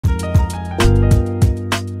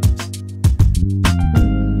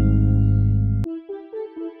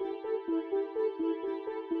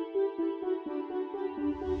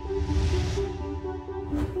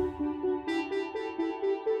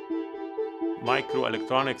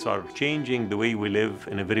Microelectronics are changing the way we live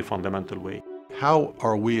in a very fundamental way. How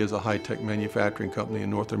are we as a high-tech manufacturing company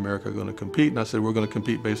in North America going to compete? And I said, we're going to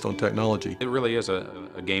compete based on technology. It really is a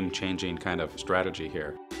game-changing kind of strategy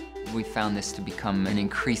here. We found this to become an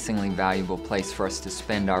increasingly valuable place for us to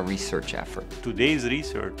spend our research effort. Today's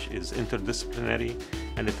research is interdisciplinary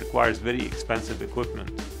and it requires very expensive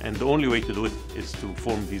equipment. And the only way to do it is to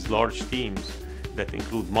form these large teams that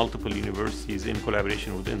include multiple universities in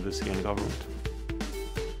collaboration with industry and government.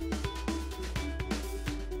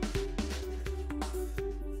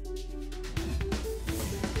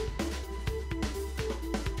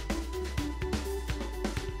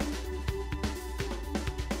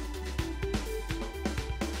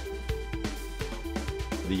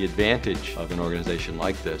 The advantage of an organization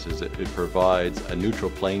like this is that it provides a neutral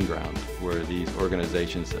playing ground where these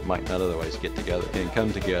organizations that might not otherwise get together can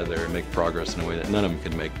come together and make progress in a way that none of them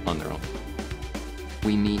can make on their own.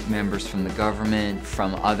 We meet members from the government,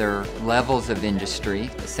 from other levels of industry.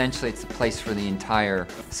 Essentially, it's a place for the entire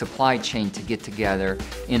supply chain to get together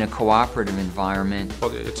in a cooperative environment.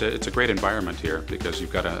 Well, it's a great environment here because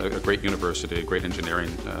you've got a great university, a great engineering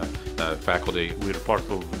faculty. We're part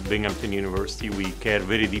of Binghamton University. We care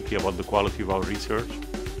very deeply about the quality of our research.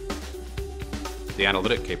 The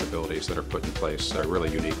analytic capabilities that are put in place are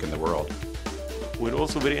really unique in the world. We're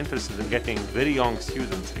also very interested in getting very young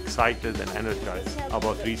students excited and energized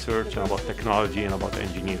about research and about technology and about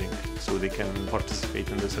engineering so they can participate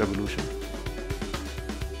in this revolution.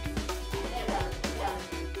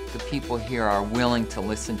 The people here are willing to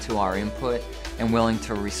listen to our input and willing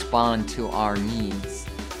to respond to our needs.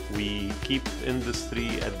 We keep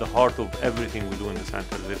industry at the heart of everything we do in the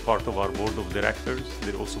center. They're part of our board of directors.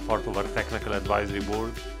 They're also part of our technical advisory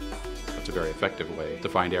board. It's a very effective way to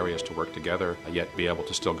find areas to work together, yet be able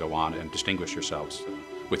to still go on and distinguish yourselves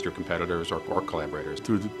with your competitors or collaborators.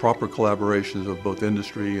 Through the proper collaborations of both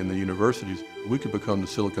industry and the universities, we could become the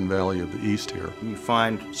Silicon Valley of the East here. You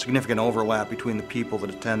find significant overlap between the people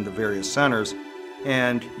that attend the various centers,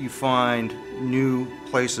 and you find new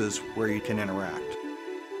places where you can interact.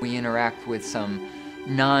 We interact with some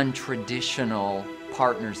non-traditional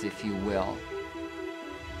partners, if you will.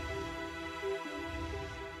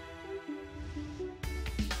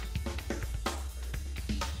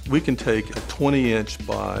 We can take a 20-inch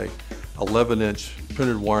by 11-inch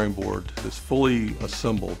printed wiring board that's fully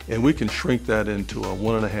assembled, and we can shrink that into a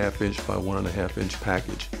 1.5-inch by 1.5-inch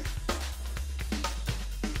package.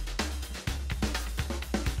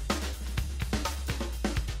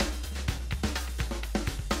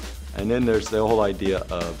 And then there's the whole idea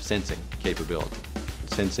of sensing capability.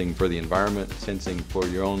 Sensing for the environment, sensing for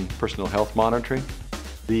your own personal health monitoring.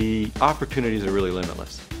 The opportunities are really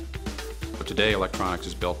limitless. Today, electronics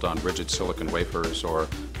is built on rigid silicon wafers or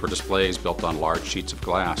for displays built on large sheets of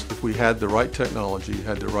glass. If we had the right technology,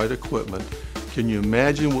 had the right equipment, can you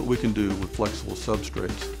imagine what we can do with flexible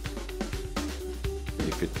substrates?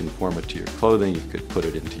 You could conform it to your clothing, you could put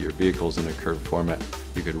it into your vehicles in a curved format,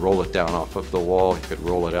 you could roll it down off of the wall, you could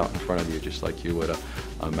roll it out in front of you just like you would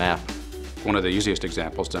a map. One of the easiest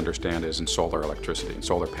examples to understand is in solar electricity and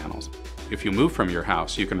solar panels. If you move from your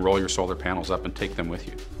house, you can roll your solar panels up and take them with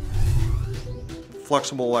you.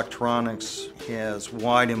 Flexible electronics has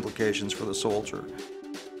wide implications for the soldier.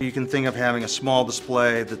 You can think of having a small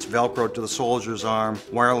display that's velcroed to the soldier's arm,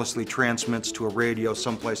 wirelessly transmits to a radio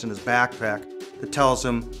someplace in his backpack that tells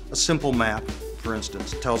him a simple map, for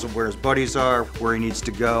instance. It tells him where his buddies are, where he needs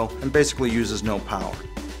to go, and basically uses no power.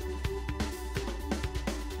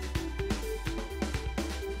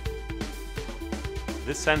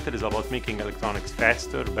 This center is about making electronics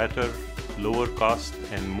faster, better, lower cost,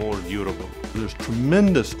 and more durable. There's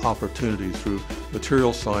tremendous opportunities through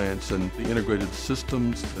material science and the integrated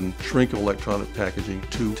systems and shrink of electronic packaging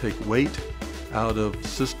to take weight out of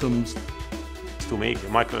systems. To make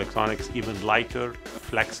microelectronics even lighter,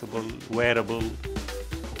 flexible, wearable.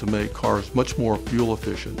 To make cars much more fuel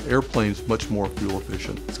efficient, airplanes much more fuel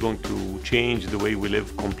efficient. It's going to change the way we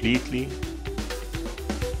live completely.